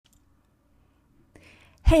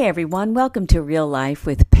Hey everyone, welcome to Real Life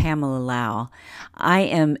with Pamela Lau. I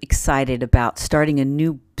am excited about starting a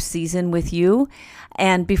new season with you.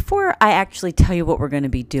 And before I actually tell you what we're going to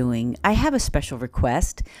be doing, I have a special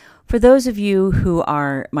request. For those of you who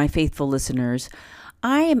are my faithful listeners,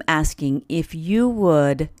 I am asking if you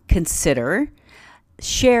would consider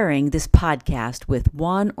sharing this podcast with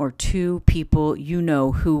one or two people you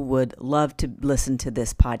know who would love to listen to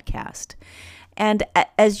this podcast. And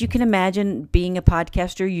as you can imagine, being a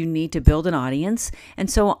podcaster, you need to build an audience. And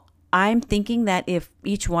so I'm thinking that if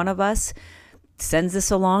each one of us sends this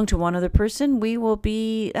along to one other person, we will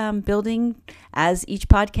be building as each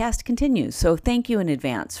podcast continues. So thank you in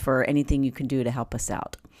advance for anything you can do to help us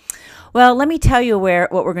out. Well, let me tell you what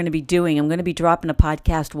we're going to be doing. I'm going to be dropping a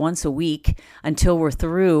podcast once a week until we're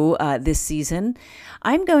through this season.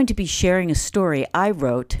 I'm going to be sharing a story I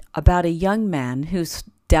wrote about a young man whose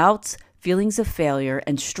doubts, feelings of failure,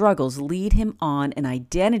 and struggles lead him on an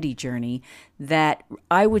identity journey that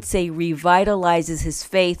I would say revitalizes his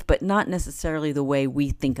faith, but not necessarily the way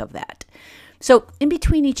we think of that. So in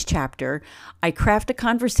between each chapter, I craft a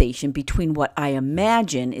conversation between what I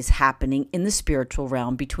imagine is happening in the spiritual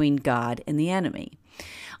realm between God and the enemy.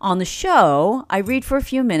 On the show, I read for a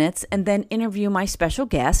few minutes and then interview my special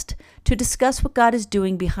guest to discuss what God is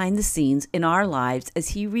doing behind the scenes in our lives as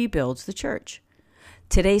he rebuilds the church.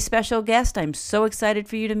 Today's special guest, I'm so excited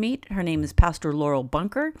for you to meet. Her name is Pastor Laurel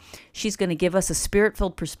Bunker. She's going to give us a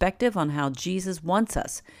spirit-filled perspective on how Jesus wants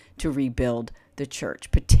us to rebuild the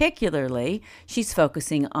church. Particularly, she's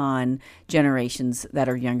focusing on generations that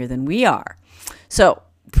are younger than we are. So,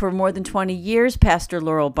 for more than 20 years, Pastor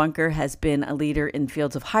Laurel Bunker has been a leader in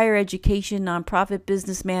fields of higher education, nonprofit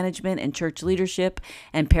business management, and church leadership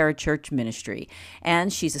and parachurch ministry.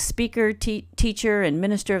 And she's a speaker, teacher, and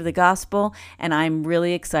minister of the gospel. And I'm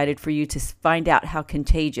really excited for you to find out how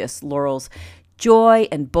contagious Laurel's joy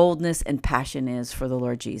and boldness and passion is for the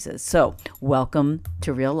Lord Jesus. So, welcome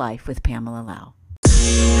to Real Life with Pamela Lau.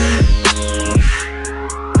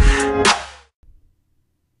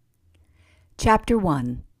 Chapter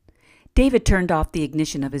 1. David turned off the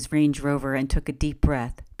ignition of his Range Rover and took a deep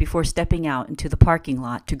breath before stepping out into the parking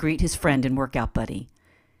lot to greet his friend and workout buddy.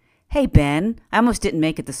 Hey, Ben, I almost didn't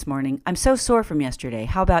make it this morning. I'm so sore from yesterday.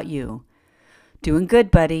 How about you? Doing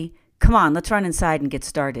good, buddy. Come on, let's run inside and get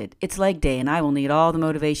started. It's leg day, and I will need all the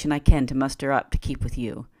motivation I can to muster up to keep with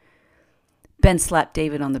you. Ben slapped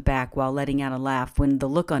David on the back while letting out a laugh when the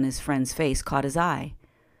look on his friend's face caught his eye.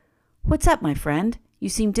 What's up, my friend? You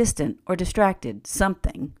seem distant or distracted,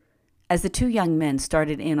 something. As the two young men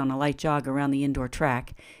started in on a light jog around the indoor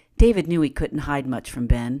track, David knew he couldn't hide much from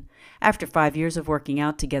Ben. After 5 years of working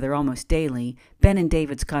out together almost daily, Ben and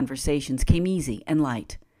David's conversations came easy and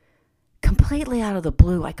light. Completely out of the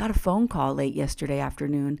blue, I got a phone call late yesterday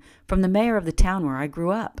afternoon from the mayor of the town where I grew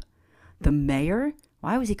up. The mayor?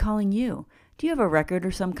 Why was he calling you? Do you have a record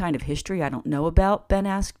or some kind of history I don't know about? Ben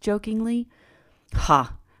asked jokingly.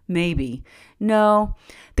 Ha! Maybe. No,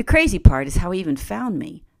 the crazy part is how he even found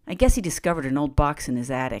me. I guess he discovered an old box in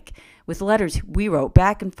his attic with letters we wrote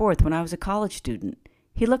back and forth when I was a college student.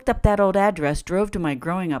 He looked up that old address, drove to my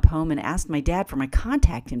growing up home, and asked my dad for my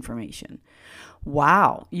contact information.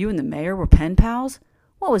 Wow, you and the mayor were pen pals?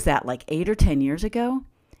 What was that, like 8 or 10 years ago?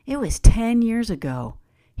 It was 10 years ago.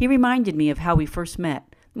 He reminded me of how we first met,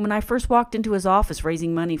 when I first walked into his office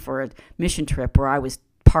raising money for a mission trip where I was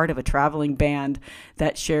part of a traveling band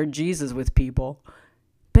that shared Jesus with people.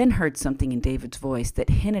 Ben heard something in David's voice that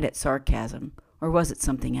hinted at sarcasm, or was it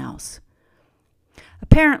something else?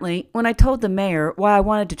 Apparently, when I told the mayor why I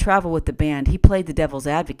wanted to travel with the band, he played the devil's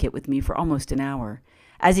advocate with me for almost an hour.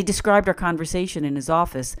 As he described our conversation in his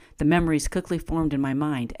office, the memories quickly formed in my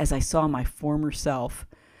mind as I saw my former self.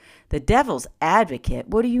 The devil's advocate?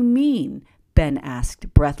 What do you mean? Ben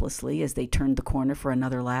asked breathlessly as they turned the corner for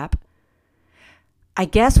another lap. I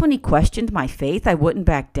guess when he questioned my faith, I wouldn't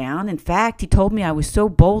back down. In fact, he told me I was so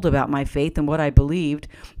bold about my faith and what I believed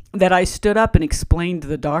that I stood up and explained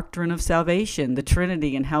the doctrine of salvation, the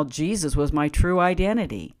Trinity, and how Jesus was my true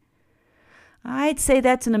identity. I'd say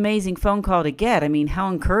that's an amazing phone call to get. I mean, how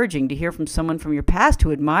encouraging to hear from someone from your past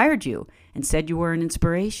who admired you and said you were an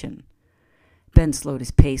inspiration. Ben slowed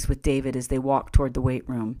his pace with David as they walked toward the weight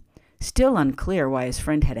room. Still unclear why his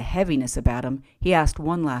friend had a heaviness about him, he asked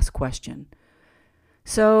one last question.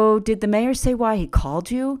 So, did the mayor say why he called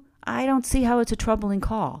you? I don't see how it's a troubling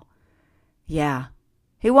call. Yeah.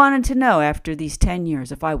 He wanted to know after these 10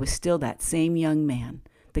 years if I was still that same young man,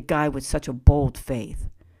 the guy with such a bold faith.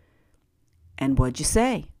 And what'd you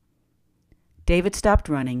say? David stopped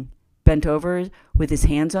running, bent over with his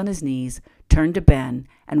hands on his knees, turned to Ben,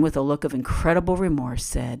 and with a look of incredible remorse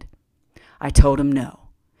said, I told him no.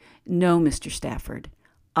 No, Mr. Stafford,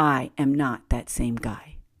 I am not that same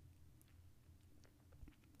guy.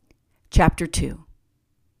 Chapter 2.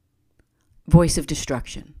 Voice of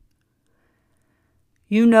Destruction.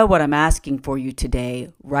 You know what I'm asking for you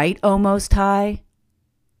today, right, O Most High?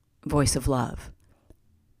 Voice of Love.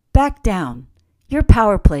 Back down. Your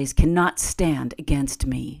power plays cannot stand against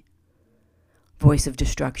me. Voice of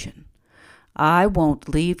Destruction. I won't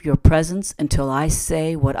leave your presence until I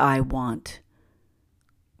say what I want.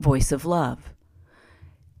 Voice of Love.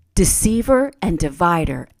 Deceiver and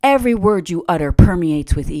divider, every word you utter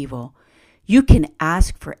permeates with evil. You can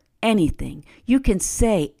ask for anything, you can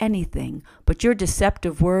say anything, but your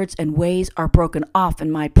deceptive words and ways are broken off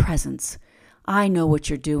in my presence. I know what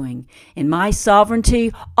you're doing. In my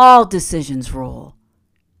sovereignty, all decisions rule.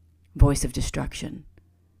 Voice of Destruction.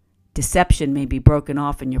 Deception may be broken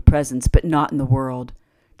off in your presence, but not in the world.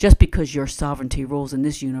 Just because your sovereignty rules in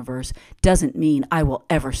this universe doesn't mean I will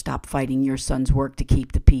ever stop fighting your son's work to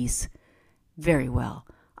keep the peace. Very well.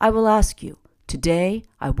 I will ask you. Today,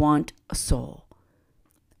 I want a soul.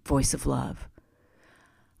 Voice of Love.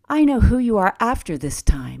 I know who you are after this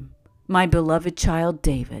time. My beloved child,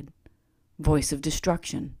 David. Voice of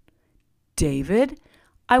Destruction. David?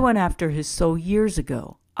 I went after his soul years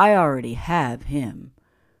ago. I already have him.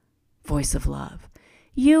 Voice of Love.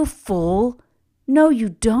 You fool! No, you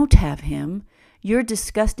don't have him. Your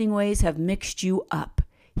disgusting ways have mixed you up.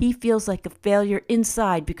 He feels like a failure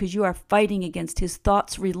inside because you are fighting against his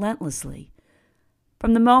thoughts relentlessly.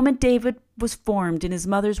 From the moment David was formed in his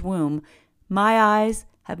mother's womb, my eyes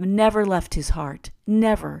have never left his heart.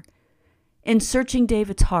 Never. In searching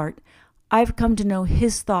David's heart, I've come to know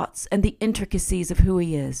his thoughts and the intricacies of who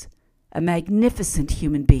he is. A magnificent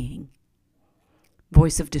human being.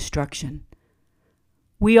 Voice of Destruction.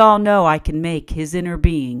 We all know I can make his inner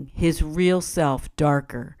being, his real self,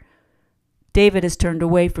 darker. David has turned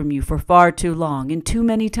away from you for far too long and too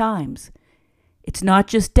many times. It's not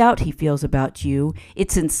just doubt he feels about you,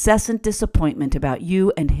 it's incessant disappointment about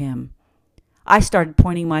you and him. I started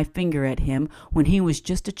pointing my finger at him when he was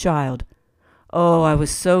just a child. Oh, I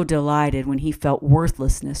was so delighted when he felt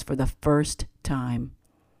worthlessness for the first time.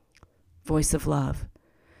 Voice of Love.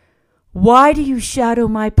 Why do you shadow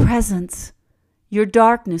my presence? Your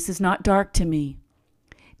darkness is not dark to me.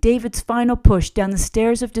 David's final push down the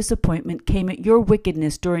stairs of disappointment came at your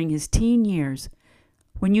wickedness during his teen years,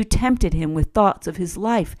 when you tempted him with thoughts of his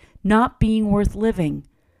life not being worth living.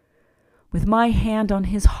 With my hand on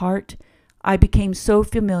his heart, I became so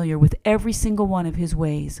familiar with every single one of his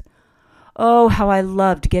ways. Oh, how I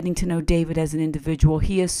loved getting to know David as an individual.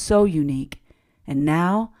 He is so unique. And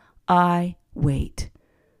now I wait.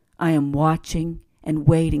 I am watching and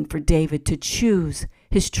waiting for David to choose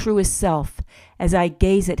his truest self as I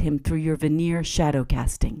gaze at him through your veneer shadow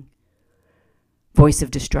casting. Voice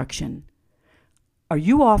of Destruction. Are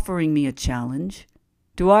you offering me a challenge?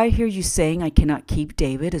 Do I hear you saying I cannot keep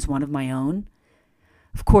David as one of my own?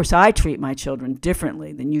 Of course, I treat my children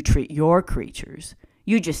differently than you treat your creatures.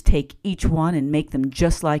 You just take each one and make them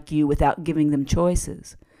just like you without giving them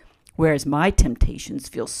choices. Whereas my temptations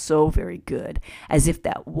feel so very good, as if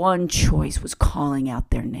that one choice was calling out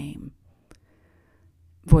their name.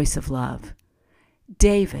 Voice of Love.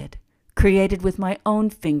 David, created with my own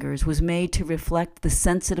fingers, was made to reflect the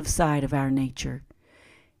sensitive side of our nature.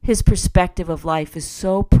 His perspective of life is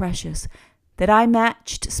so precious that I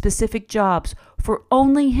matched specific jobs for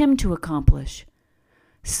only him to accomplish.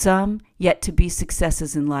 Some yet to be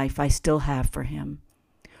successes in life I still have for him.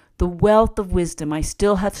 The wealth of wisdom I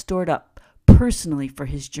still have stored up personally for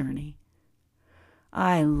his journey.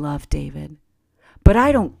 I love David, but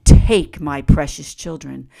I don't take my precious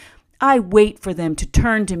children. I wait for them to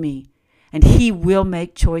turn to me, and he will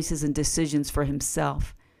make choices and decisions for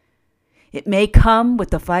himself. It may come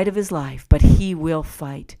with the fight of his life, but he will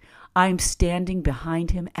fight. I'm standing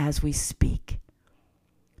behind him as we speak.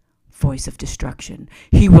 Voice of Destruction.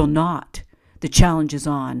 He will not. The challenge is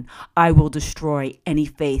on. I will destroy any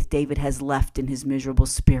faith David has left in his miserable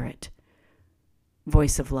spirit.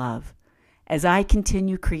 Voice of Love. As I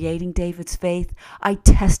continue creating David's faith, I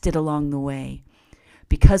test it along the way.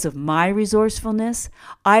 Because of my resourcefulness,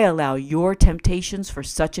 I allow your temptations for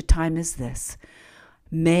such a time as this.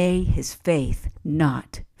 May his faith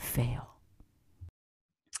not fail.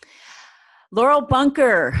 Laurel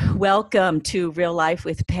Bunker, welcome to Real Life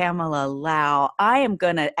with Pamela Lau. I am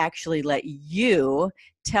going to actually let you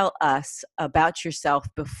tell us about yourself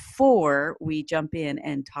before we jump in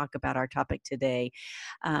and talk about our topic today.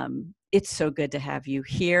 It's so good to have you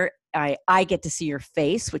here. I get to see your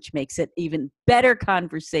face, which makes it even better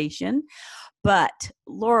conversation. But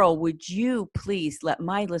Laurel, would you please let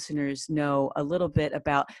my listeners know a little bit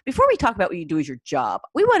about, before we talk about what you do as your job,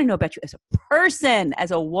 we want to know about you as a person,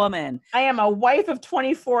 as a woman. I am a wife of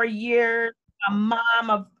 24 years, a mom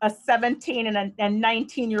of a 17 and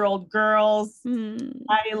 19-year-old girls.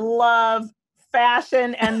 I love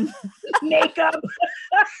fashion and makeup.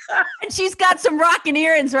 And she's got some rockin'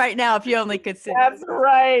 earrings right now, if you only could see. That's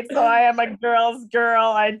right. So I am a girl's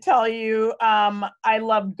girl. I tell you, I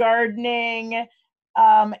love gardening.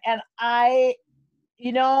 And I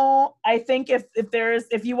think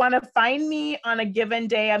if you want to find me on a given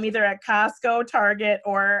day, I'm either at Costco, Target,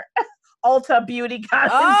 or Ulta Beauty.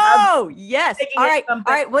 Oh, yes. All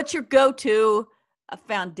right. What's your go-to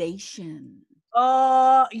foundation?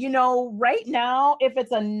 Right now, if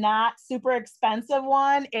it's a not super expensive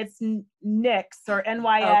one, it's NYX or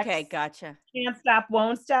NYX. Okay, gotcha. Can't Stop,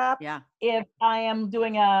 Won't Stop. Yeah. If I am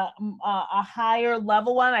doing a higher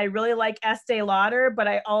level one, I really like Estee Lauder, but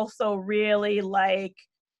I also really like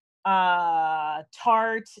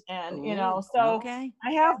Tarte, and so okay.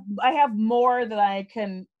 I have more that I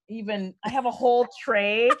can even. I have a whole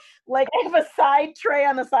tray. Like I have a side tray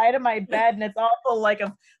on the side of my bed, and it's also like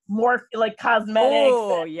a more like cosmetics.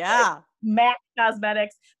 Oh yeah, like MAC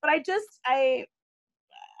cosmetics. But I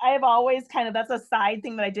have always kind of, that's a side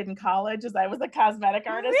thing that I did in college, is I was a cosmetic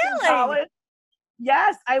artist in college.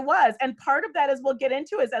 Yes, I was. And part of that, is we'll get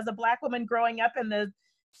into, is as a Black woman growing up in the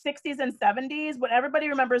 60s and 70s, when everybody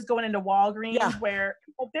remembers going into Walgreens, where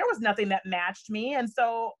there was nothing that matched me. And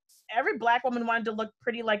so every Black woman wanted to look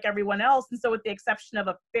pretty like everyone else. And so with the exception of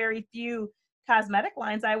a very few cosmetic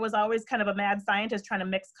lines, I was always kind of a mad scientist trying to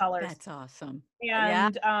mix colors. That's awesome.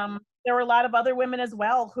 And there were a lot of other women as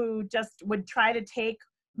well who just would try to take,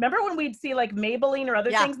 remember when we'd see like Maybelline or other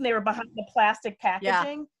things and they were behind the plastic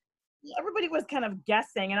packaging? Everybody was kind of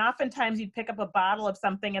guessing, and oftentimes you'd pick up a bottle of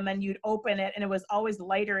something and then you'd open it and it was always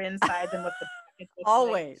lighter inside than what the package was.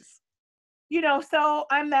 Always. So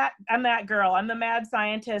I'm that girl. I'm the mad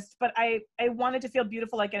scientist, but I wanted to feel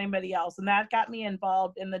beautiful like anybody else, and that got me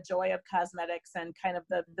involved in the joy of cosmetics and kind of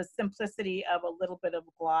the simplicity of a little bit of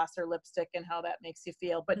gloss or lipstick and how that makes you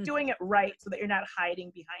feel, but doing it right so that you're not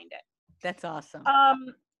hiding behind it. That's awesome.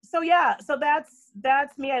 So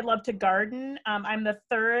that's me. I love to garden. I'm the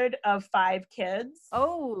third of 5 kids.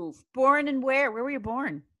 Oh, born and where? Where were you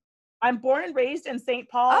born? I'm born and raised in St.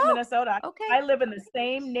 Paul, Minnesota. Okay. I live in the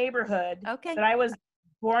same neighborhood that I was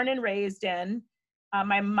born and raised in.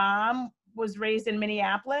 My mom was raised in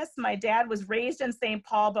Minneapolis. My dad was raised in St.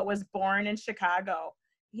 Paul, but was born in Chicago.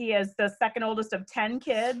 He is the second oldest of 10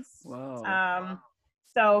 kids. Whoa.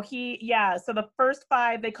 So so the first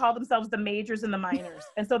 5, they call themselves the majors and the minors.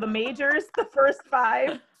 And so the majors, the first 5,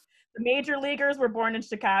 the major leaguers were born in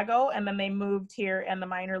Chicago, and then they moved here, and the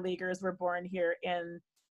minor leaguers were born here in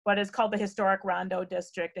what is called the historic Rondo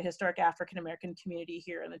District, a historic African-American community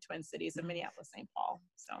here in the Twin Cities of Minneapolis, St. Paul.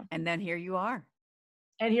 So, and then here you are.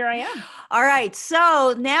 And here I am. All right.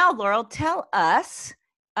 So now, Laurel, tell us,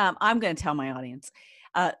 I'm going to tell my audience,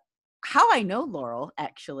 how I know Laurel,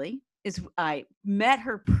 actually, is I met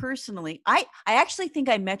her personally. I actually think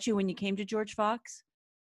I met you when you came to George Fox.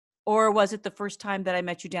 Or was it the first time that I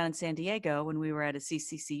met you down in San Diego when we were at a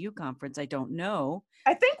CCCU conference? I don't know.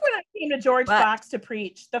 I think when I came to George Fox to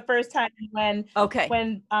preach the first time, when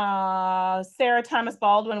Sarah Thomas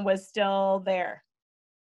Baldwin was still there.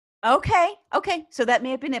 Okay. So that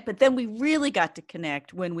may have been it. But then we really got to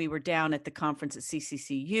connect when we were down at the conference at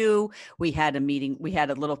CCCU. We had a meeting. We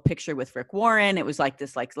had a little picture with Rick Warren. It was like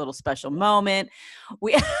this little special moment.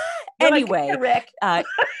 Anyway, like, Rick.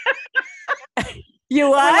 You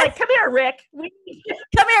what? We're like, come here, Rick.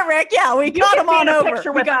 Come here, Rick. Yeah, we got him on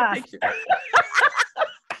over. We got a picture. And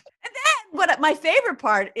then, what my favorite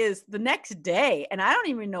part is the next day, and I don't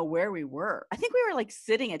even know where we were. I think we were like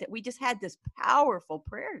sitting at it. We just had this powerful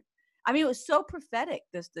prayer. I mean, it was so prophetic.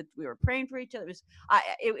 That we were praying for each other.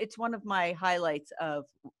 It's one of my highlights of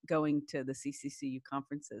going to the CCCU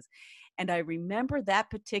conferences. And I remember that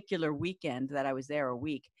particular weekend that I was there a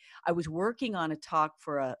week. I was working on a talk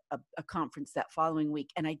for a conference that following week,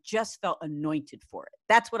 and I just felt anointed for it.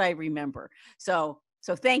 That's what I remember. So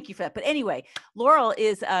thank you for that. But anyway, Laurel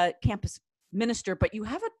is a campus minister, but you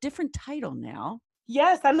have a different title now.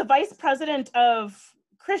 Yes, I'm the vice president of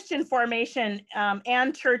Christian formation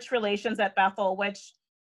and church relations at Bethel, which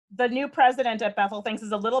the new president at Bethel thinks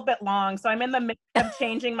is a little bit long. So I'm in the midst of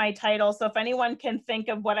changing my title. So if anyone can think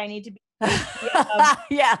of what I need to be,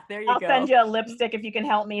 yeah, there you go. I'll send you a lipstick if you can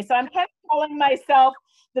help me. So I'm kind of calling myself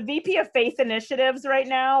the VP of Faith Initiatives right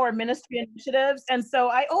now, or Ministry Initiatives. And so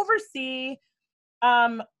I oversee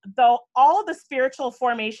Though all of the spiritual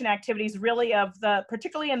formation activities really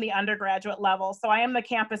particularly in the undergraduate level. So I am the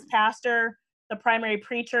campus pastor, the primary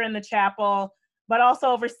preacher in the chapel, but also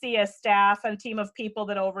oversee a staff and team of people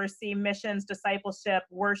that oversee missions, discipleship,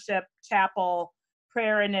 worship, chapel,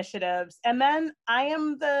 prayer initiatives. And then I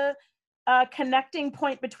am the connecting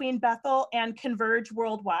point between Bethel and Converge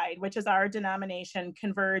Worldwide, which is our denomination,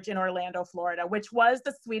 Converge in Orlando, Florida, which was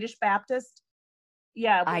the Swedish Baptist.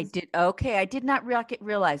 Yeah. I did. Okay. I did not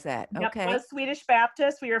realize that. Yep, Okay. was Swedish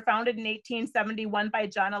Baptist. We were founded in 1871 by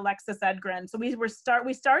John Alexis Edgren. So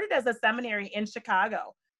we started as a seminary in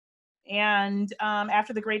Chicago. And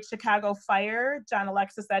after the Great Chicago Fire, John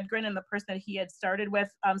Alexis Edgren and the person that he had started with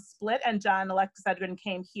split, and John Alexis Edgren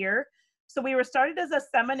came here. So we were started as a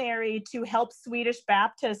seminary to help Swedish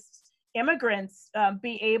Baptist immigrants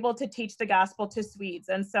be able to teach the gospel to Swedes.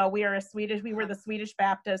 And so we were the Swedish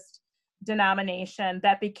Baptist denomination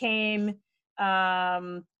that became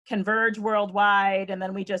Converge Worldwide, and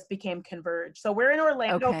then we just became Converge. So we're in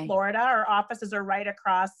Orlando, Florida. Our offices are right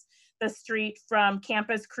across the street from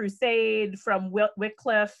Campus Crusade, from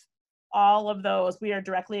Wycliffe, all of those. We are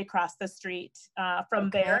directly across the street from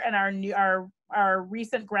there. And our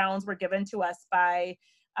recent grounds were given to us by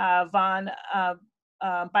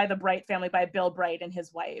by the Bright family, by Bill Bright and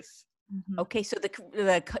his wife. Mm-hmm. Okay, so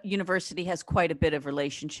the university has quite a bit of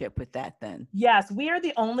relationship with that then. Yes, we are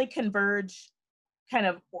the only Converge kind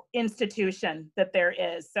of institution that there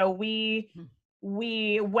is. So we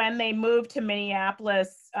when they moved to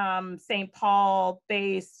Minneapolis, St. Paul,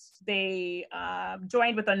 they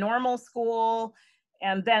joined with a normal school,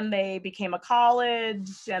 and then they became a college,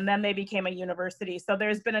 and then they became a university. So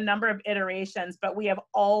there's been a number of iterations, but we have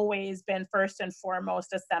always been first and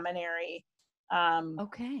foremost a seminary.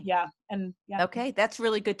 Okay. Yeah. And yeah. Okay. That's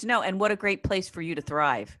really good to know. And what a great place for you to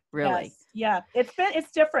thrive, really. Yes. Yeah.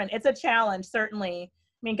 It's different. It's a challenge, certainly.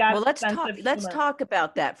 I mean, God. Well, let's talk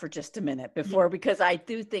about that for just a minute because I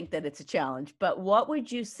do think that it's a challenge. But what would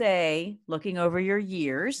you say, looking over your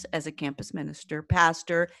years as a campus minister,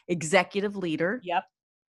 pastor, executive leader? Yep.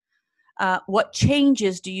 What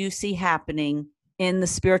changes do you see happening in the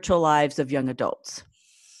spiritual lives of young adults?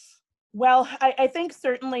 Well, I think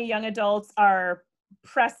certainly young adults are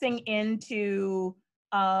pressing into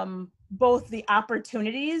both the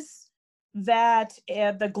opportunities that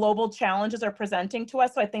the global challenges are presenting to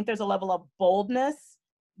us. So I think there's a level of boldness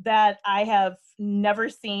that I have never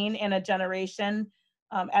seen in a generation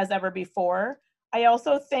as ever before. I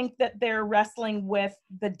also think that they're wrestling with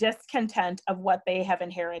the discontent of what they have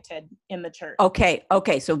inherited in the church.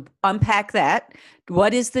 Okay. So unpack that.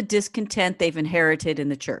 What is the discontent they've inherited in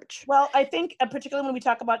the church? Well, I think particularly when we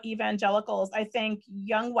talk about evangelicals, I think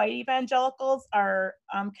young white evangelicals are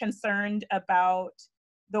concerned about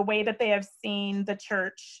the way that they have seen the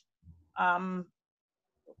church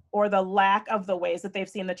or the lack of the ways that they've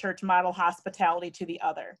seen the church model hospitality to the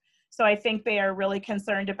other. So I think they are really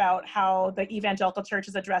concerned about how the evangelical church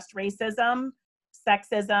has addressed racism,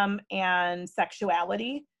 sexism, and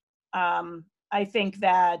sexuality. I think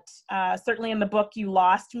that certainly in the book, You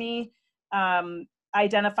Lost Me,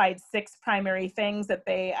 identified 6 primary things that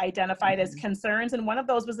they identified as concerns. And one of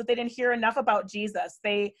those was that they didn't hear enough about Jesus.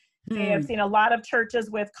 They have seen a lot of churches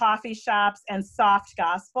with coffee shops and soft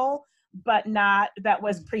gospel, but not that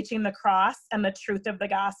was preaching the cross and the truth of the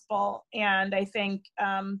gospel. And I think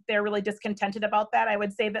they're really discontented about that. I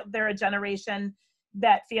would say that they're a generation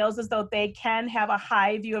that feels as though they can have a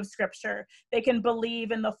high view of scripture. They can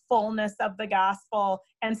believe in the fullness of the gospel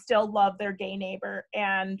and still love their gay neighbor.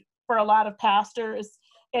 And for a lot of pastors,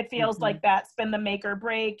 it feels like that's been the make or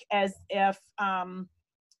break, as if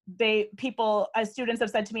as students have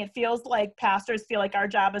said to me, it feels like pastors feel like our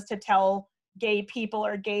job is to tell gay people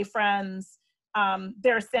or gay friends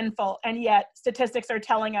they're sinful, and yet statistics are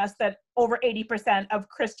telling us that over 80% of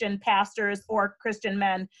Christian pastors or Christian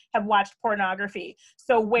men have watched pornography.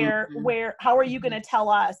 So how are you going to tell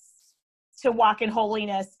us to walk in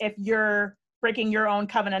holiness if you're breaking your own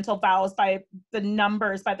covenantal vows by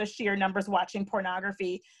the sheer numbers watching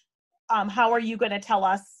pornography? How are you going to tell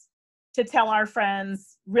us to tell our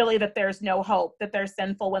friends really that there's no hope, that they're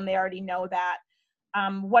sinful when they already know that?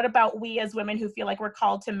 What about we as women who feel like we're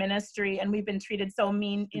called to ministry and we've been treated so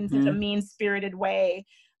in such a mean-spirited way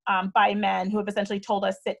by men who have essentially told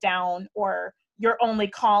us sit down, or your only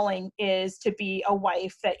calling is to be a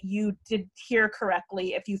wife that you did hear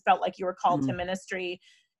correctly if you felt like you were called to ministry.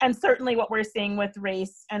 And certainly what we're seeing with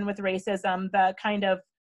race and with racism, the kind of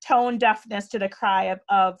tone deafness to the cry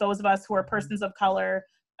of those of us who are persons of color,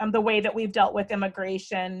 the way that we've dealt with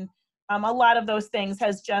immigration, A lot of those things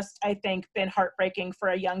has just, I think, been heartbreaking for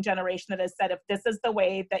a young generation that has said, if this is the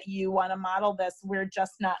way that you want to model this, we're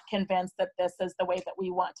just not convinced that this is the way that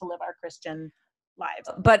we want to live our Christian lives.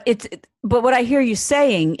 But what I hear you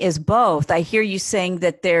saying is both. I hear you saying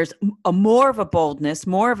that there's a more of a boldness,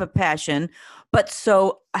 more of a passion, but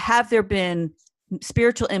so have there been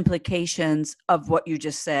spiritual implications of what you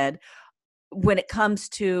just said when it comes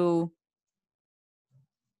to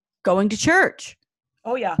going to church?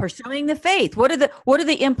 Oh yeah. Pursuing the faith. What are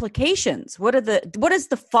the implications? What is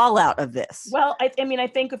the fallout of this? Well, I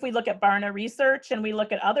think if we look at Barna Research and we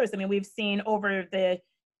look at others, we've seen over the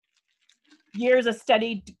years a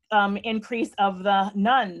steady increase of the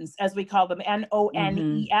nuns, as we call them,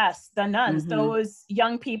 Nones, the nuns, those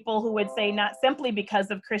young people who would say not simply because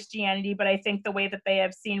of Christianity, but I think the way that they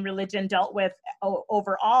have seen religion dealt with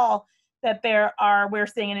overall, that we're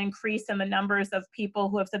seeing an increase in the numbers of people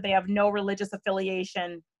who have said they have no religious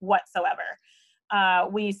affiliation whatsoever.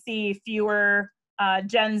 We see fewer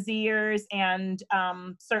Gen Zers and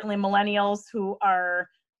certainly millennials who are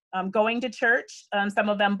going to church. Some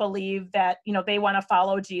of them believe that, they want to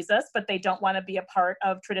follow Jesus, but they don't want to be a part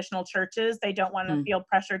of traditional churches. They don't want to feel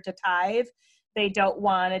pressured to tithe. They don't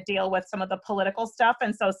want to deal with some of the political stuff.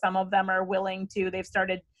 And so some of them are they've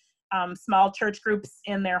started small church groups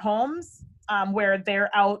in their homes where they're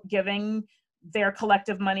out giving their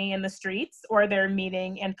collective money in the streets, or they're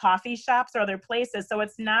meeting in coffee shops or other places. So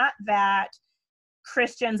it's not that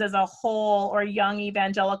Christians as a whole or young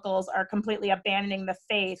evangelicals are completely abandoning the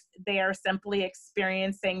faith. They are simply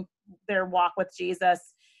experiencing their walk with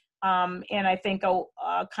Jesus in, I think,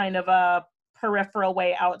 a kind of a peripheral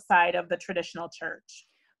way outside of the traditional church.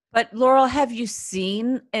 But Laurel, have you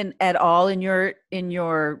seen at all in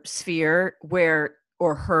your sphere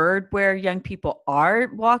or heard where young people are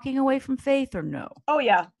walking away from faith, or no? Oh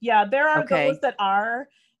yeah. There are those that are.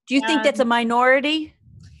 Do you think that's a minority?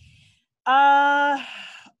 I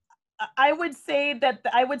would say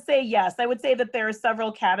yes. I would say that there are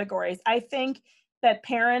several categories. I think that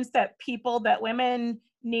parents, that people, that women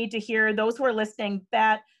need to hear, those who are listening,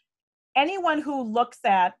 that anyone who looks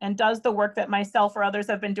at and does the work that myself or others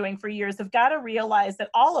have been doing for years have got to realize that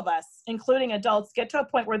all of us, including adults, get to a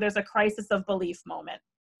point where there's a crisis of belief moment.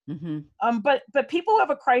 But people who have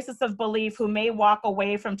a crisis of belief who may walk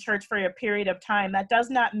away from church for a period of time, that does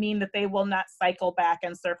not mean that they will not cycle back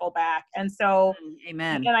and circle back. And so,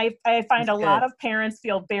 amen. And I find a lot of parents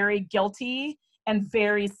feel very guilty and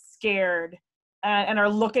very scared and are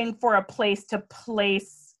looking for a place to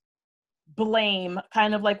place blame,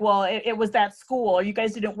 kind of like, well, it was that school, or you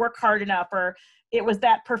guys didn't work hard enough, or it was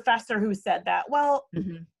that professor who said that. Well,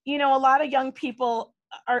 a lot of young people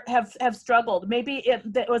have struggled. Maybe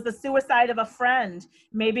it was the suicide of a friend.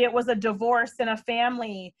 Maybe it was a divorce in a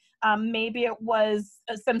family. Maybe it was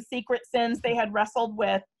some secret sins they had wrestled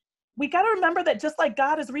with. We got to remember that just like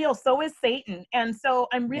God is real, so is Satan. And so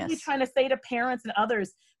I'm really trying to say to parents and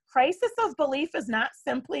others, crisis of belief is not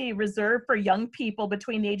simply reserved for young people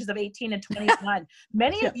between the ages of 18 and 21.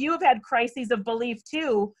 Many of you have had crises of belief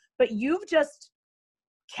too, but you've just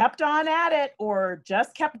kept on at it or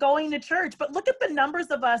just kept going to church. But look at the numbers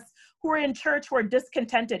of us who are in church, who are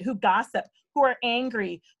discontented, who gossip, who are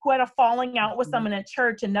angry, who had a falling out with someone at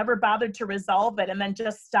church and never bothered to resolve it and then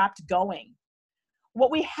just stopped going.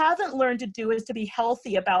 What we haven't learned to do is to be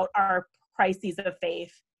healthy about our crises of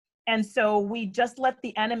faith. And so we just let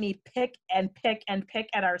the enemy pick and pick and pick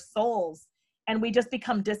at our souls, and we just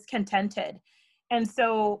become discontented. And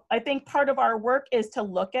so I think part of our work is to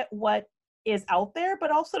look at what is out there,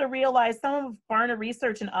 but also to realize some of Barna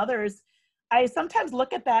Research and others, I sometimes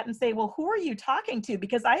look at that and say, well, who are you talking to?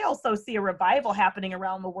 Because I also see a revival happening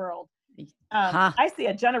around the world. I see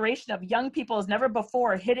a generation of young people as never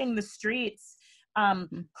before hitting the streets,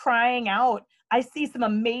 crying out. I see some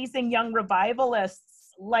amazing young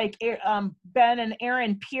revivalists like Ben and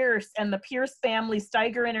Aaron Pierce and the Pierce family,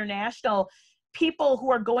 Steiger International, people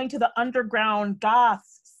who are going to the underground,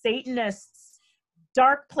 goths, Satanists,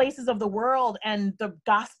 dark places of the world, and the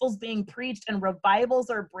gospel's being preached and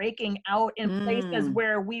revivals are breaking out in places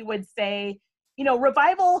where we would say,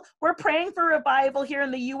 revival, we're praying for revival here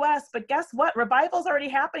in the US, but guess what? Revival's already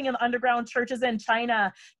happening in the underground churches in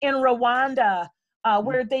China, in Rwanda,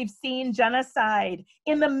 where they've seen genocide,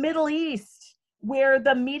 in the Middle East, where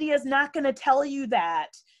the media is not going to tell you that.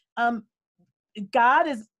 God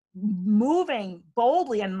is moving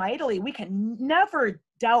boldly and mightily. We can never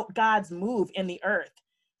doubt God's move in the earth.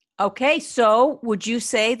 Okay, so would you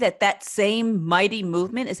say that same mighty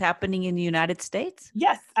movement is happening in the United States?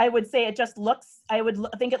 Yes, I would say it just looks, I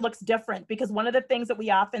think it looks different, because one of the things that we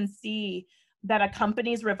often see that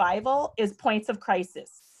accompanies revival is points of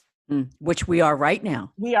crisis. Which we are right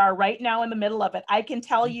now. We are right now in the middle of it. I can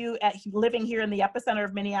tell you, living here in the epicenter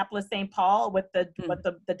of Minneapolis, St. Paul, with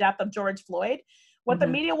the death of George Floyd, what the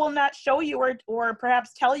media will not show you or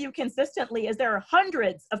perhaps tell you consistently is there are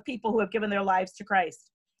hundreds of people who have given their lives to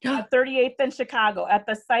Christ. At 38th in Chicago, at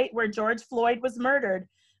the site where George Floyd was murdered,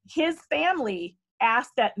 his family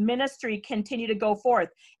asked that ministry continue to go forth.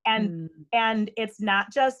 And it's not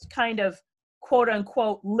just kind of quote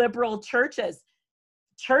unquote liberal churches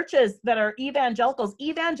that are evangelicals.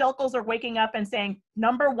 Evangelicals are waking up and saying,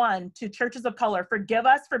 number one, to churches of color, forgive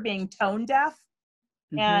us for being tone deaf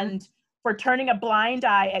and for turning a blind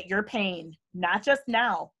eye at your pain, not just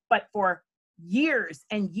now, but for years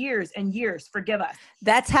and years and years. Forgive us.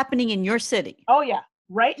 That's happening in your city. Oh yeah.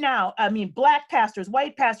 Right now, I mean, Black pastors,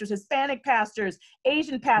 white pastors, Hispanic pastors,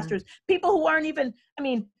 Asian pastors, people who aren't even,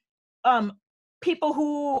 people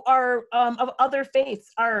who are of other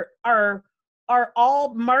faiths are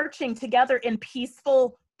all marching together in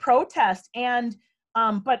peaceful protest. And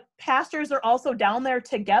but pastors are also down there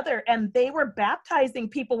together, and they were baptizing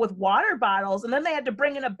people with water bottles, and then they had to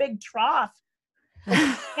bring in a big trough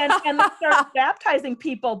and they start baptizing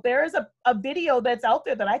people. There is a video that's out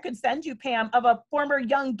there that I could send you, Pam, of a former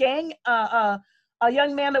young gang, a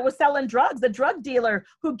young man that was selling drugs, a drug dealer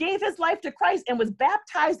who gave his life to Christ and was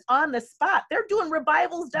baptized on the spot. They're doing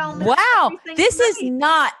revivals down there. Wow, this is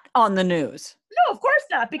not on the news. No, of course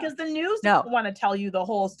not, because the news don't want to tell you the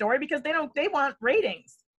whole story because they want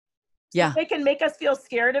ratings. So if they can make us feel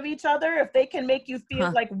scared of each other, if they can make you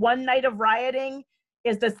feel like one night of rioting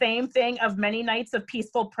is the same thing of many nights of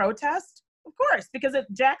peaceful protest, of course, because it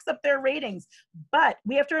jacks up their ratings. But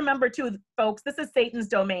we have to remember too, folks, this is Satan's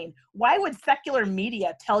domain. Why would secular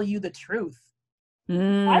media tell you the truth?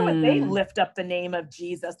 Why would they lift up the name of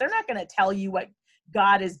Jesus? They're not going to tell you what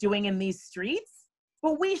God is doing in these streets,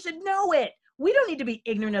 but we should know it. We don't need to be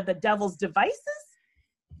ignorant of the devil's devices.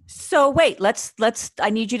 So wait, I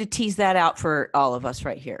need you to tease that out for all of us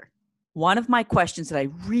right here. One of my questions that I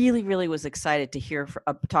really, really was excited to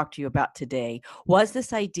talk to you about today was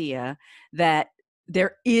this idea that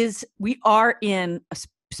we are in a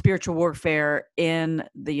spiritual warfare in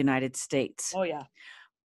the United States. Oh yeah.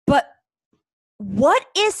 But what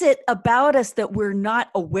is it about us that we're not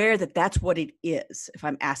aware that that's what it is, if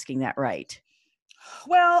I'm asking that right?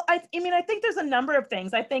 Well, I think there's a number of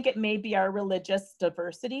things. I think it may be our religious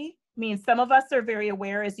diversity. I mean, some of us are very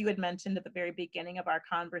aware, as you had mentioned at the very beginning of our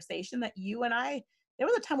conversation, that you and I, there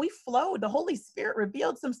was a time we flowed. The Holy Spirit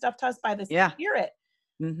revealed some stuff to us by the Spirit.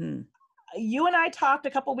 Mm-hmm. You and I talked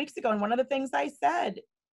a couple of weeks ago, and one of the things I said,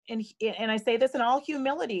 and I say this in all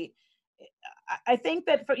humility, I think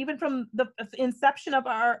that even from the inception of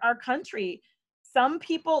our country, some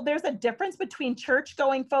people, there's a difference between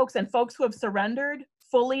church-going folks and folks who have surrendered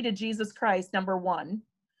fully to Jesus Christ, number one.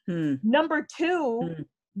 Number two,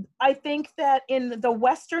 I think that in the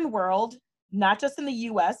Western world, not just in the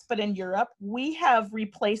US, but in Europe, we have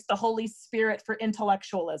replaced the Holy Spirit for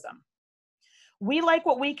intellectualism. We like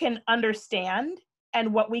what we can understand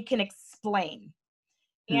and what we can explain.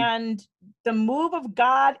 And the move of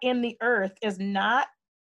God in the earth is not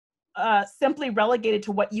simply relegated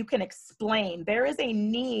to what you can explain. There is a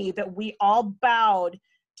knee that we all bowed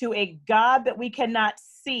to a God that we cannot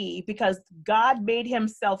see, because God made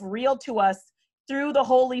himself real to us through the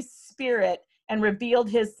Holy Spirit and revealed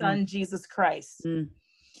his son, Jesus Christ.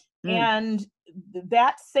 And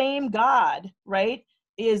that same God, right,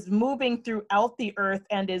 is moving throughout the earth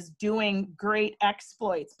and is doing great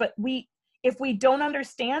exploits. But if we don't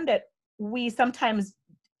understand it, we sometimes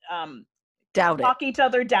talk each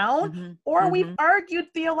other down, or we've argued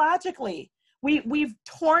theologically. We've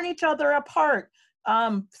torn each other apart.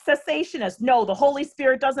 Cessationists, no, the Holy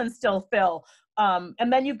Spirit doesn't still fill.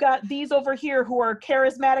 And then you've got these over here who are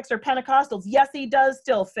charismatics or Pentecostals. Yes, he does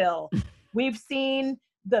still fill. We've seen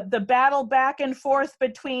the battle back and forth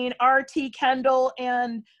between R.T. Kendall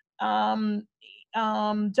and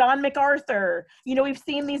John MacArthur. You know, we've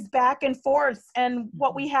seen these back and forths, and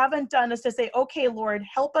what we haven't done is to say, okay, Lord,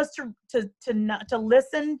 help us to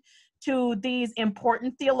listen to these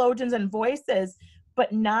important theologians and voices,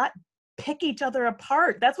 but not pick each other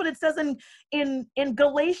apart. That's what it says in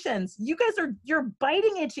Galatians. You guys you're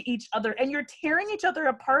biting into each other and you're tearing each other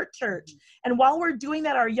apart, church. And while we're doing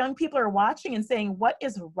that, our young people are watching and saying, what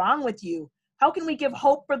is wrong with you? How can we give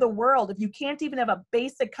hope for the world if you can't even have a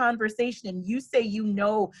basic conversation and you say you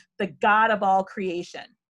know the God of all creation?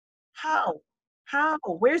 How?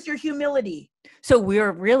 Where's your humility? So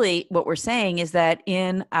what we're saying is that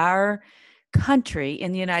in our country,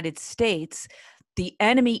 in the United States, the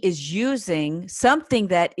enemy is using something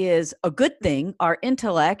that is a good thing, our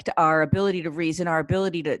intellect, our ability to reason, our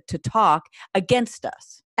ability to talk, against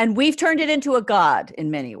us. And we've turned it into a god in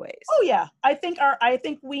many ways. Oh yeah. I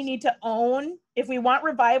think we need to own, if we want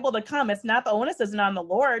revival to come, it's not, the onus isn't on the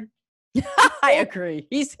Lord. I agree.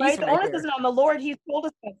 He's right. The onus here. isn't on the Lord. He's told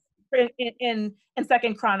us in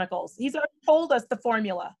Second Chronicles. He's already told us the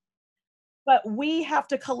formula. But we have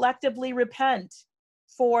to collectively repent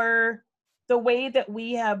for the way that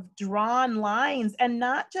we have drawn lines, and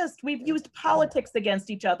not just, we've used politics against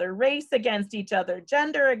each other, race against each other,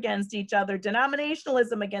 gender against each other,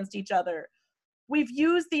 denominationalism against each other. We've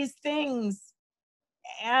used these things,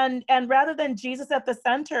 and rather than Jesus at the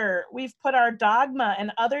center, we've put our dogma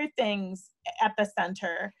and other things at the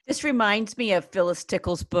center. This reminds me of Phyllis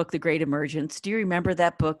Tickle's book, The Great Emergence. Do you remember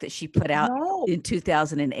that book that she put out in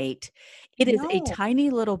 2008? It is a tiny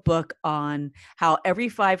little book on how every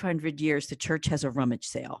 500 years the church has a rummage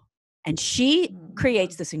sale. And she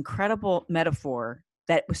creates this incredible metaphor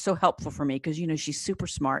that was so helpful for me because, you know, she's super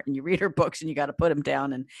smart and you read her books and you got to put them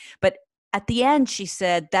down. But at the end, she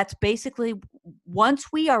said, that's basically, once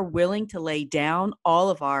we are willing to lay down all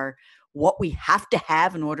of our, what we have to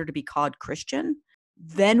have in order to be called Christian,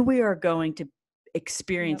 then we are going to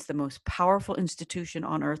experience the most powerful institution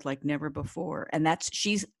on earth like never before. And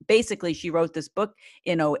she wrote this book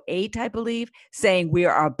in 2008, I believe, saying we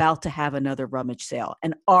are about to have another rummage sale.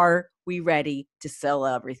 And are we ready to sell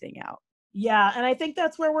everything out? Yeah. And I think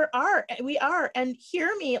that's where we are. And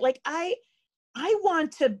hear me, like, I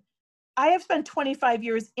have spent 25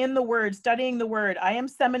 years in the Word, studying the Word. I am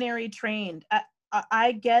seminary trained.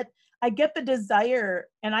 I get the desire,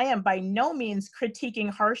 and I am by no means critiquing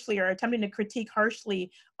harshly or attempting to critique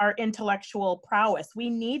harshly our intellectual prowess. We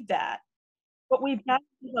need that, but we have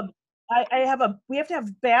to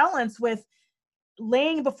have balance with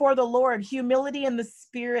laying before the Lord, humility in the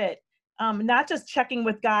spirit, not just checking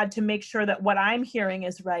with God to make sure that what I'm hearing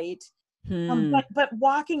is right, but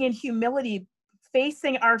walking in humility,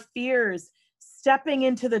 facing our fears, stepping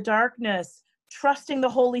into the darkness, trusting the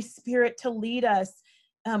Holy Spirit to lead us,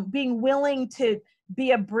 being willing to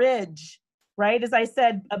be a bridge, right? As I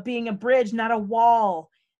said, being a bridge, not a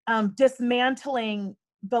wall, dismantling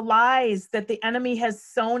the lies that the enemy has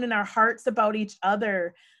sown in our hearts about each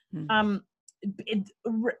other,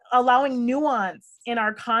 allowing nuance in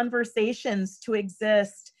our conversations to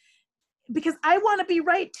exist. Because I want to be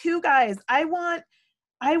right too, guys. I want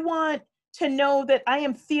to know that I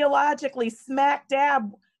am theologically smack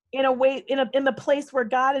dab in a way, in the place where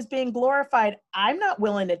God is being glorified. I'm not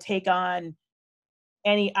willing to take on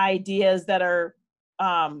any ideas that are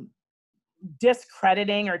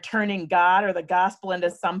discrediting or turning God or the gospel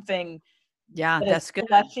into something that's good.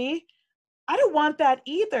 Fleshy. I don't want that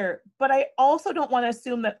either, but I also don't want to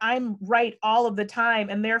assume that I'm right all of the time,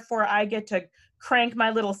 and therefore I get to crank my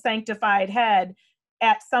little sanctified head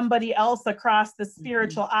at somebody else across the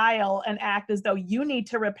spiritual aisle and act as though you need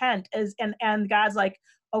to repent. And God's like,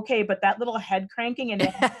 okay, but that little head cranking and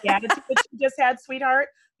the attitude that you just had, sweetheart,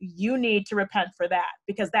 you need to repent for that,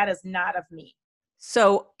 because that is not of me.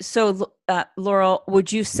 So Laurel,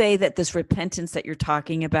 would you say that this repentance that you're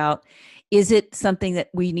talking about, is it something that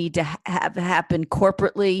we need to have happen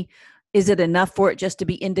corporately? Is it enough for it just to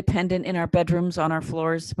be independent in our bedrooms, on our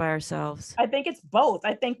floors by ourselves? I think it's both.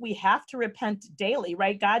 I think we have to repent daily,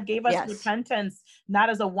 right? God gave us repentance not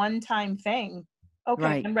as a one-time thing. Okay,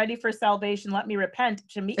 right. I'm ready for salvation. Let me repent.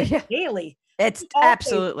 To me, it's daily. It's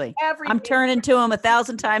absolutely. I'm turning to him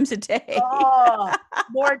 1,000 times a day. Oh,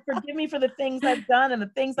 Lord, forgive me for the things I've done and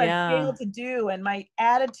the things I've failed to do, and my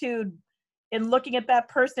attitude in looking at that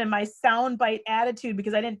person, my soundbite attitude,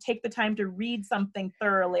 because I didn't take the time to read something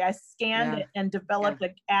thoroughly. I scanned it and developed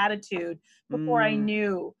an attitude before I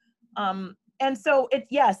knew. And so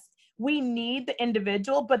yes, we need the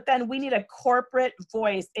individual, but then we need a corporate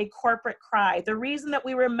voice, a corporate cry. The reason that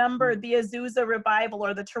we remember the Azusa revival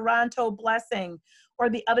or the Toronto blessing or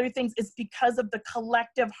the other things is because of the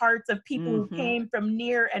collective hearts of people who came from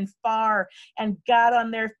near and far and got on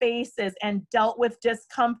their faces and dealt with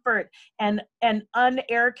discomfort and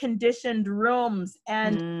unair conditioned rooms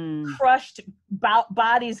and crushed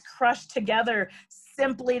bodies crushed together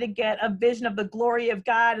simply to get a vision of the glory of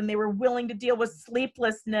God. And they were willing to deal with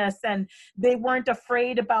sleeplessness, and they weren't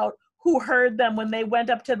afraid about who heard them when they went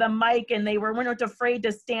up to the mic, and they weren't afraid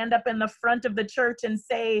to stand up in the front of the church and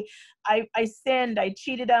say, I sinned, I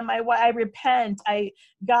cheated on my wife, I repent,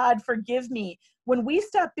 God forgive me. When we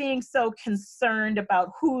stop being so concerned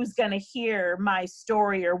about who's going to hear my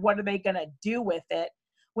story or what are they going to do with it,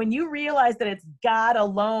 when you realize that it's God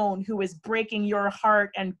alone who is breaking your heart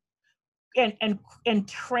and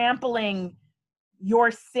trampling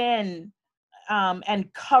your sin,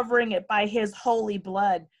 and covering it by his holy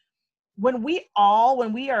blood. When we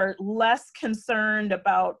are less concerned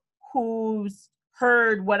about who's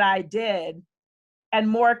heard what I did and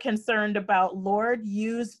more concerned about, Lord,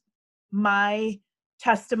 use my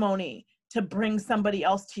testimony to bring somebody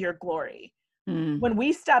else to your glory. When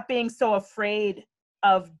we stop being so afraid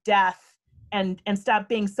of death and stop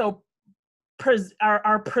being so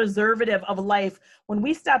our preservative of life, when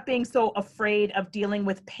we stop being so afraid of dealing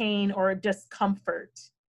with pain or discomfort,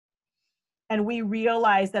 and we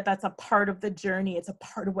realize that that's a part of the journey, it's a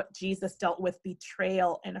part of what Jesus dealt with,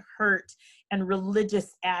 betrayal and hurt and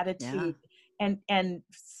religious attitude, and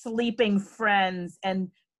sleeping friends and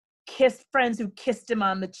kissed friends who kissed him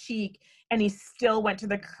on the cheek, and he still went to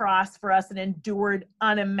the cross for us and endured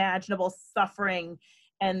unimaginable suffering.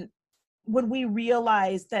 And when we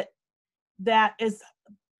realize that that is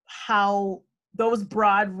how those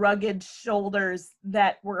broad, rugged shoulders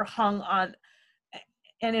that were hung on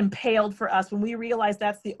and impaled for us, when we realize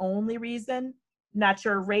that's the only reason, not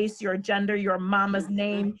your race, your gender, your mama's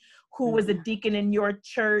name, who was a deacon in your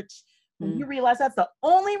church, when you realize that's the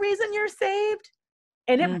only reason you're saved,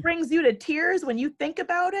 and it brings you to tears when you think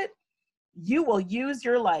about it, you will use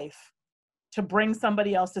your life to bring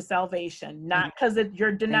somebody else to salvation, not because of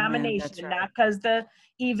your denomination, not because the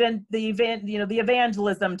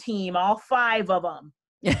evangelism team, all 5 of them,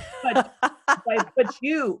 but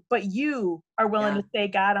you are willing to say,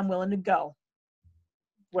 God, I'm willing to go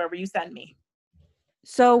wherever you send me.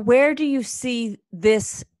 So where do you see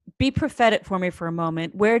this? Be prophetic for me for a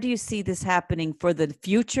moment. Where do you see this happening for the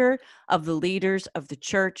future of the leaders of the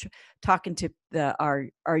church, talking to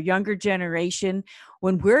our younger generation,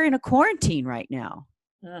 when we're in a quarantine right now?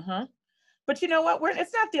 But you know what?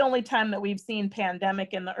 It's not the only time that we've seen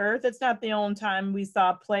pandemic in the earth. It's not the only time we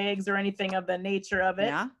saw plagues or anything of the nature of it.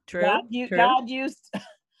 Yeah, true. God used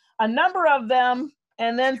a number of them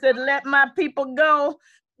and then said, let my people go.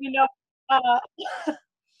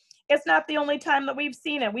 It's not the only time that we've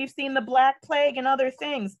seen it. We've seen the Black Plague and other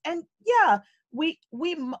things. And yeah, we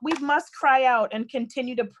must cry out and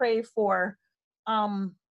continue to pray for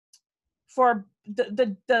the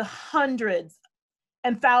hundreds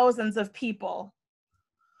and thousands of people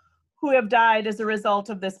who have died as a result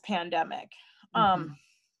of this pandemic.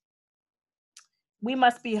 We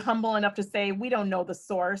must be humble enough to say, we don't know the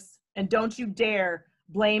source, and don't you dare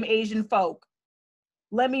blame Asian folk.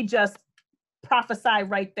 Let me just prophesy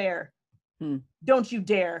right there. Don't you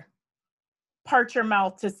dare part your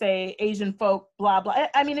mouth to say Asian folk, blah, blah.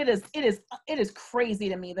 I mean, it is crazy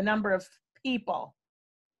to me, the number of people,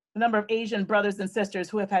 the number of Asian brothers and sisters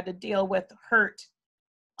who have had to deal with hurt,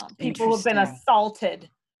 people who have been assaulted,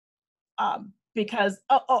 because,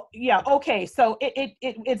 okay, so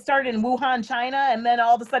it started in Wuhan, China, and then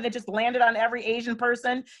all of a sudden it just landed on every Asian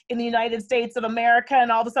person in the United States of America,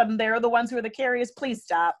 and all of a sudden they're the ones who are the carriers. Please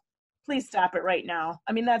stop it right now.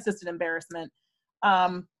 I mean, that's just an embarrassment.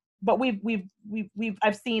 But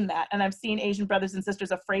I've seen that, and I've seen Asian brothers and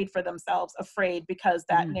sisters afraid for themselves, because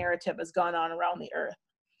that narrative has gone on around the earth.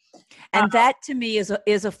 And that to me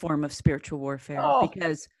is a form of spiritual warfare,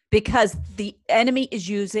 because the enemy is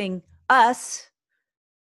using us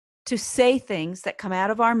to say things that come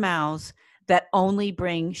out of our mouths that only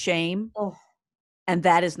bring shame. And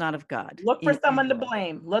that is not of God. Look for someone to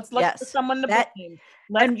blame. Let's look for someone to blame.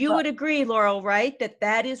 And you would agree, Laurel, right?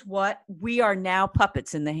 That is what we are now,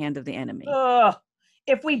 puppets in the hand of the enemy.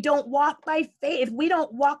 If we don't walk by faith, if we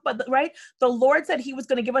don't walk by right, the Lord said he was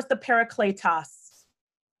going to give us the Parakletos,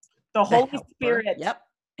 the Holy Spirit. Yep.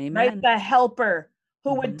 Amen. Right? The helper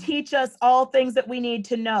who would teach us all things that we need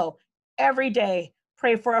to know. Every day,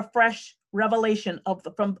 pray for a fresh revelation of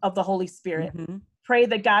the Holy Spirit. Pray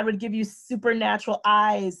that God would give you supernatural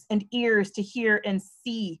eyes and ears to hear and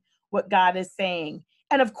see what God is saying.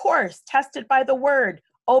 And of course, test it by the word.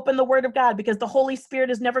 Open the word of God, because the Holy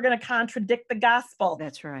Spirit is never going to contradict the gospel.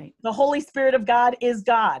 That's right. The Holy Spirit of God is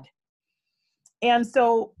God. And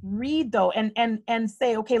so read though, and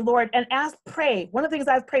say, okay, Lord, and pray. One of the things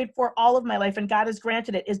I've prayed for all of my life, and God has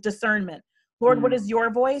granted it, is discernment. Lord, what is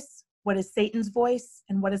your voice? What is Satan's voice?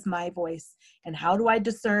 And what is my voice? And how do I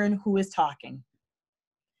discern who is talking?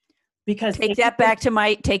 Because take that back to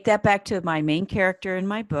my main character in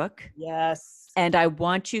my book. Yes. And I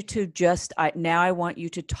want you to I want you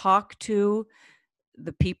to talk to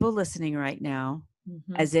the people listening right now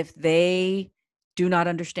as if they do not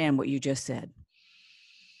understand what you just said.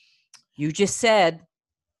 You just said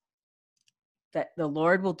that the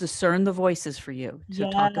Lord will discern the voices for you. So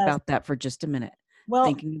talk about that for just a minute. Well,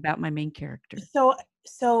 thinking about my main character.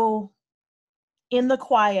 So in the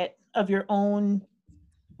quiet of your own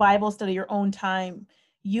Bible study, your own time,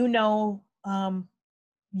 you know,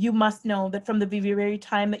 you must know that from the very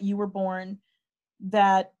time that you were born,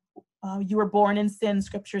 that you were born in sin,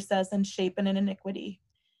 scripture says, and shapen in iniquity.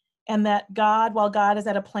 And that God, while God has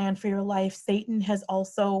had a plan for your life, Satan has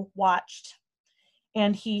also watched,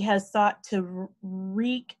 and he has sought to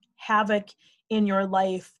wreak havoc in your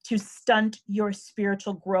life, to stunt your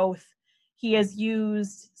spiritual growth. He has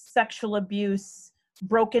used sexual abuse,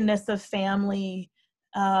 brokenness of family,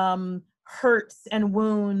 hurts and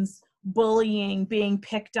wounds, bullying, being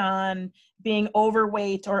picked on, being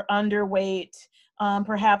overweight or underweight,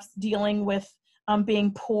 perhaps dealing with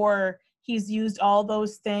being poor. He's used all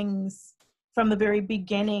those things from the very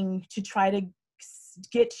beginning to try to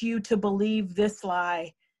get you to believe this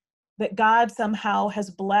lie, that God somehow has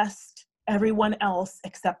blessed everyone else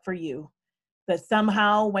except for you. That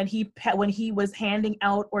somehow when he was handing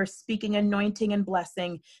out or speaking anointing and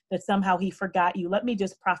blessing, that somehow he forgot you. Let me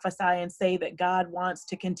just prophesy and say that God wants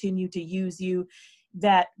to continue to use you,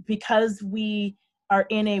 that because we are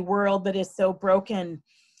in a world that is so broken,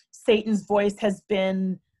 Satan's voice has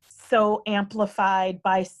been so amplified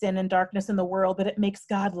by sin and darkness in the world that it makes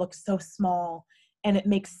God look so small and it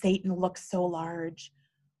makes Satan look so large.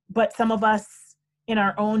 But some of us in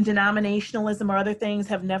our own denominationalism or other things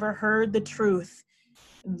have never heard the truth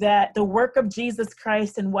that the work of Jesus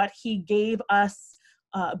Christ and what he gave us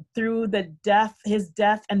through his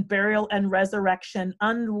death and burial and resurrection,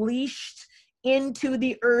 unleashed into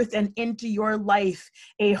the earth and into your life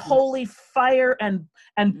a holy fire and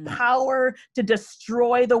power to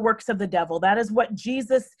destroy the works of the devil. That is what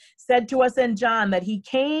Jesus said to us in John, that he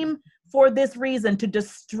came for this reason, to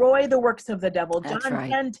destroy the works of the devil. That's John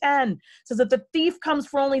right. 10:10 says that the thief comes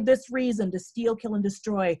for only this reason, to steal, kill, and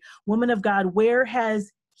destroy. Woman of God, where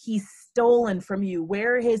has he stolen from you?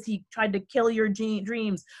 Where has he tried to kill your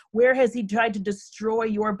dreams? Where has he tried to destroy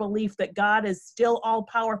your belief that God is still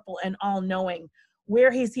all-powerful and all-knowing?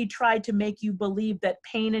 Where has he tried to make you believe that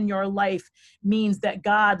pain in your life means that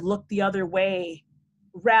God looked the other way,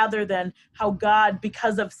 rather than how God,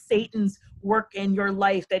 because of Satan's work in your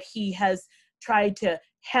life, that he has tried to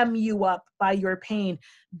hem you up by your pain?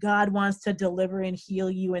 God wants to deliver and heal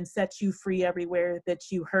you and set you free everywhere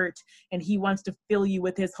that you hurt. And he wants to fill you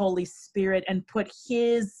with his Holy Spirit and put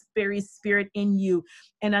his very spirit in you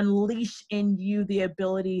and unleash in you the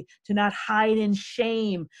ability to not hide in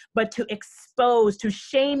shame, but to expose, to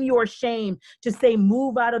shame your shame, to say,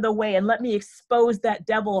 move out of the way and let me expose that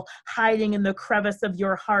devil hiding in the crevice of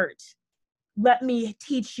your heart. Let me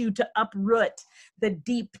teach you to uproot the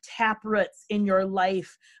deep taproots in your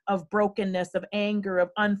life of brokenness, of anger, of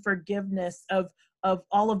unforgiveness, of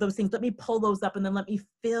all of those things. Let me pull those up, and then let me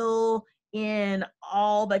fill in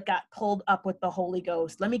all that got pulled up with the Holy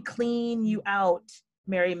Ghost. Let me clean you out,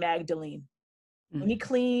 Mary Magdalene. Let me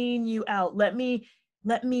clean you out. Let me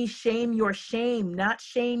shame your shame, not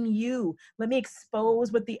shame you. Let me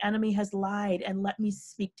expose what the enemy has lied, and let me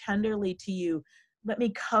speak tenderly to you. Let me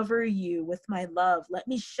cover you with my love. Let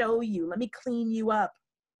me show you. Let me clean you up.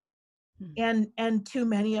 And too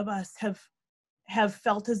many of us have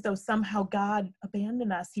felt as though somehow God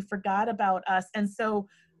abandoned us. He forgot about us. And so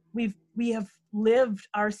we have lived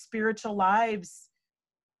our spiritual lives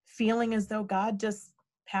feeling as though God just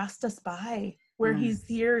passed us by, where he's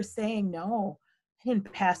here saying, no, I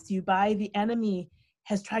didn't pass you by. The enemy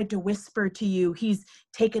has tried to whisper to you. He's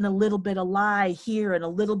taken a little bit of lie here and a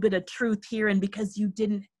little bit of truth here. And because you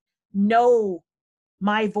didn't know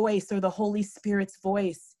my voice or the Holy Spirit's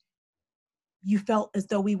voice, you felt as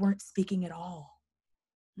though we weren't speaking at all.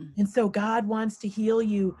 And so God wants to heal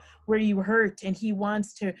you where you hurt, and he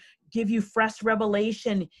wants to give you fresh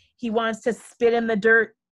revelation. He wants to spit in the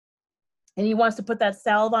dirt, and he wants to put that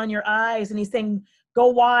salve on your eyes, and he's saying, go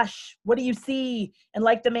wash. What do you see? And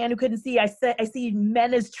like the man who couldn't see, I see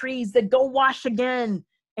men as trees, that go wash again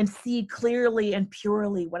and see clearly and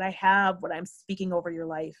purely what I have, what I'm speaking over your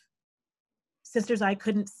life. Sisters, I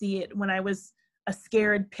couldn't see it when I was a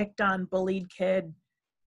scared, picked on, bullied kid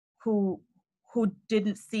who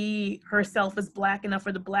didn't see herself as black enough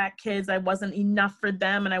for the black kids. I wasn't enough for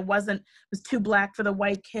them, and I was too black for the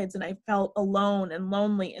white kids. And I felt alone and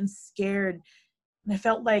lonely and scared. And I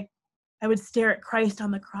felt like I would stare at Christ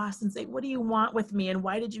on the cross and say, what do you want with me? And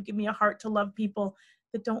why did you give me a heart to love people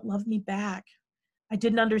that don't love me back? I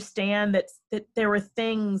didn't understand that there was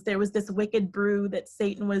this wicked brew that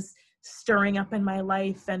Satan was stirring up in my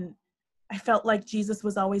life. And I felt like Jesus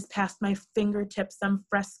was always past my fingertips, some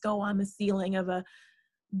fresco on the ceiling of a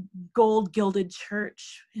gold gilded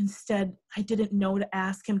church. Instead, I didn't know to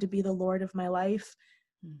ask him to be the Lord of my life.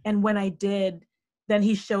 And when I did, then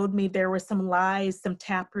he showed me there were some lies, some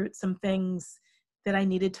taproots, some things that I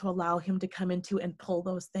needed to allow him to come into and pull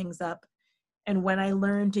those things up. And when I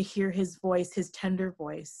learned to hear his voice, his tender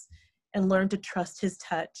voice, and learned to trust his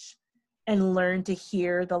touch, and learned to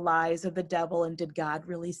hear the lies of the devil and did God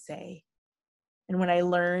really say? And when I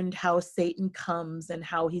learned how Satan comes and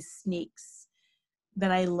how he sneaks,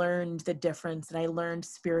 then I learned the difference, and I learned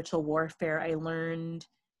spiritual warfare. I learned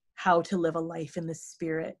how to live a life in the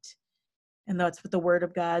Spirit. And that's what the Word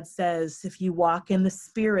of God says. If you walk in the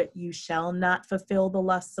Spirit, you shall not fulfill the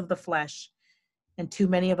lusts of the flesh. And too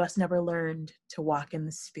many of us never learned to walk in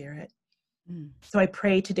the Spirit. So I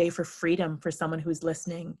pray today for freedom for someone who's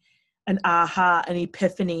listening, an aha, an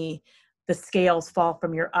epiphany, the scales fall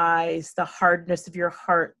from your eyes, the hardness of your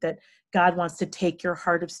heart, that God wants to take your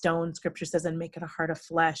heart of stone, scripture says, and make it a heart of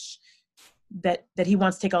flesh, that he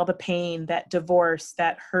wants to take all the pain, that divorce,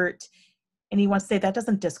 that hurt, and he wants to say that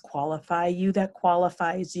doesn't disqualify you, that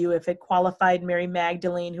qualifies you. If it qualified Mary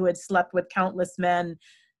Magdalene, who had slept with countless men,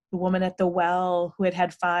 the woman at the well who had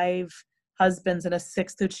had 5 husbands and a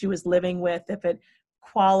 6th that she was living with, if it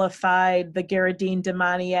qualified the Gerardine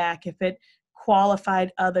demoniac, if it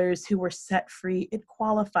qualified others who were set free, it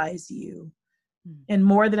qualifies you. And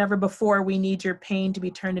more than ever before, we need your pain to be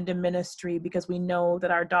turned into ministry, because we know that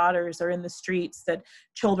our daughters are in the streets, that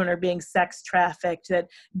children are being sex trafficked, that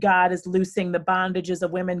God is loosing the bondages of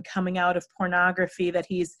women coming out of pornography, that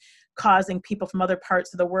he's causing people from other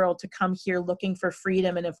parts of the world to come here looking for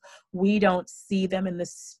freedom. And if we don't see them in the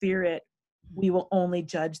Spirit, we will only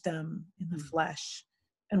judge them in the flesh.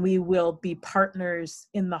 And we will be partners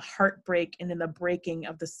in the heartbreak and in the breaking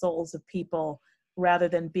of the souls of people, rather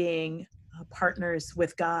than being partners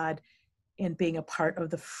with God and being a part of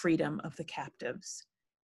the freedom of the captives.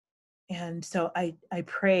 And so I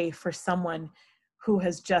pray for someone who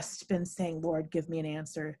has just been saying, Lord, give me an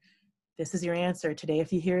answer. This is your answer today.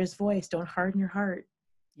 If you hear his voice, don't harden your heart.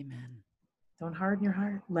 Amen. Don't harden your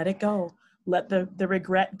heart. Let it go. Let the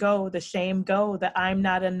regret go, the shame go, the I'm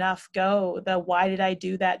not enough go, the why did I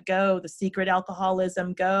do that go, the secret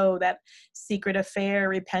alcoholism go, that secret affair,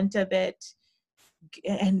 repent of it,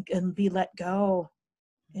 and be let go,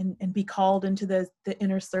 and be called into the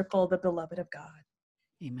inner circle of the beloved of God.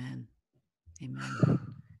 Amen. Amen.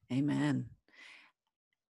 Amen.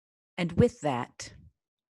 And with that,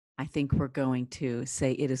 I think we're going to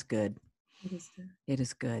say it is good. It is good. It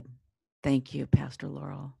is good. Thank you, Pastor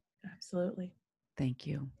Laurel. Absolutely. Thank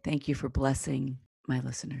you. Thank you for blessing my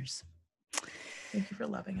listeners. Thank you for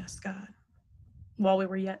loving us, God, while we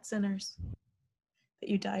were yet sinners, that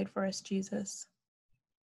you died for us, Jesus.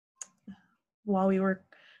 While we were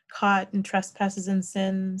caught in trespasses and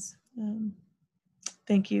sins,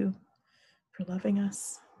 thank you for loving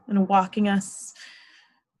us and walking us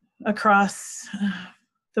across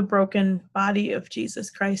the broken body of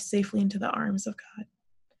Jesus Christ safely into the arms of God.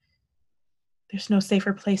 There's no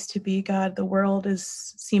safer place to be, God. The world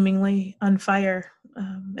is seemingly on fire,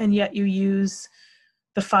 and yet you use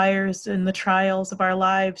the fires and the trials of our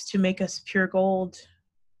lives to make us pure gold.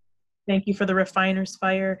 Thank you for the refiner's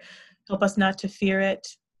fire. Help us not to fear it.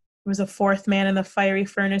 There was a 4th man in the fiery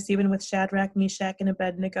furnace, even with Shadrach, Meshach, and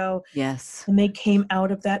Abednego. Yes. And they came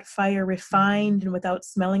out of that fire refined and without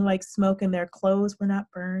smelling like smoke, and their clothes were not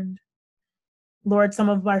burned. Lord, some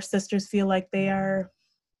of our sisters feel like they're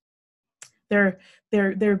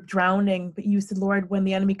drowning, but you said, Lord, when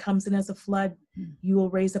the enemy comes in as a flood, you will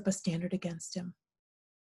raise up a standard against him.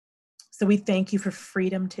 So we thank you for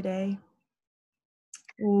freedom today.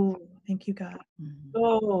 Oh, thank you, God.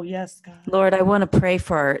 Oh, yes, God. Lord, I want to pray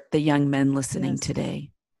for the young men listening Yes.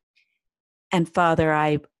 today. And Father,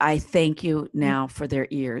 I thank you now for their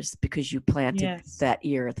ears, because you planted Yes. that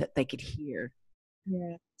ear that they could hear.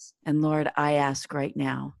 Yes. And Lord, I ask right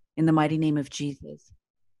now, in the mighty name of Jesus,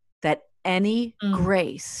 that any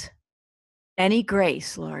grace,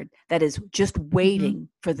 Lord, that is just waiting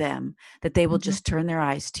for them, that they will just turn their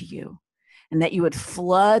eyes to you, and that you would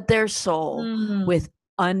flood their soul with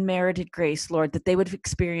unmerited grace, Lord, that they would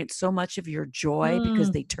experience so much of your joy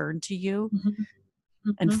because they turn to you.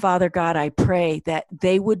 And Father God, I pray that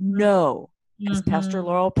they would know, as Pastor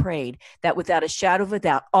Laurel prayed, that without a shadow of a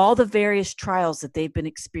doubt, all the various trials that they've been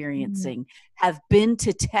experiencing have been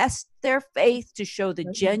to test their faith, to show the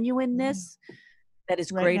genuineness that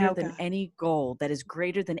is greater than any goal, that is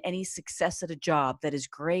greater than any success at a job, that is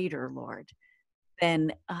greater, Lord,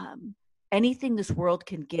 than anything this world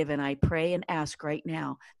can give. And I pray and ask right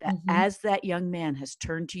now that as that young man has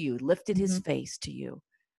turned to you, lifted his face to you,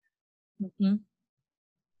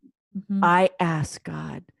 I ask,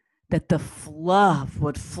 God, that the love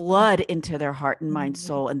would flood into their heart and mind,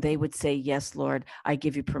 soul, and they would say, yes, Lord, I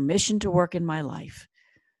give you permission to work in my life.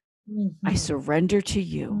 I surrender to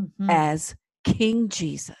you as King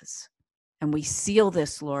Jesus. And we seal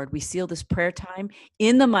this, Lord. We seal this prayer time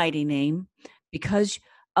in the mighty name because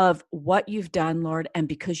of what you've done, Lord, and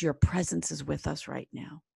because your presence is with us right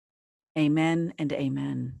now. Amen and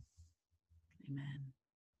amen. Amen.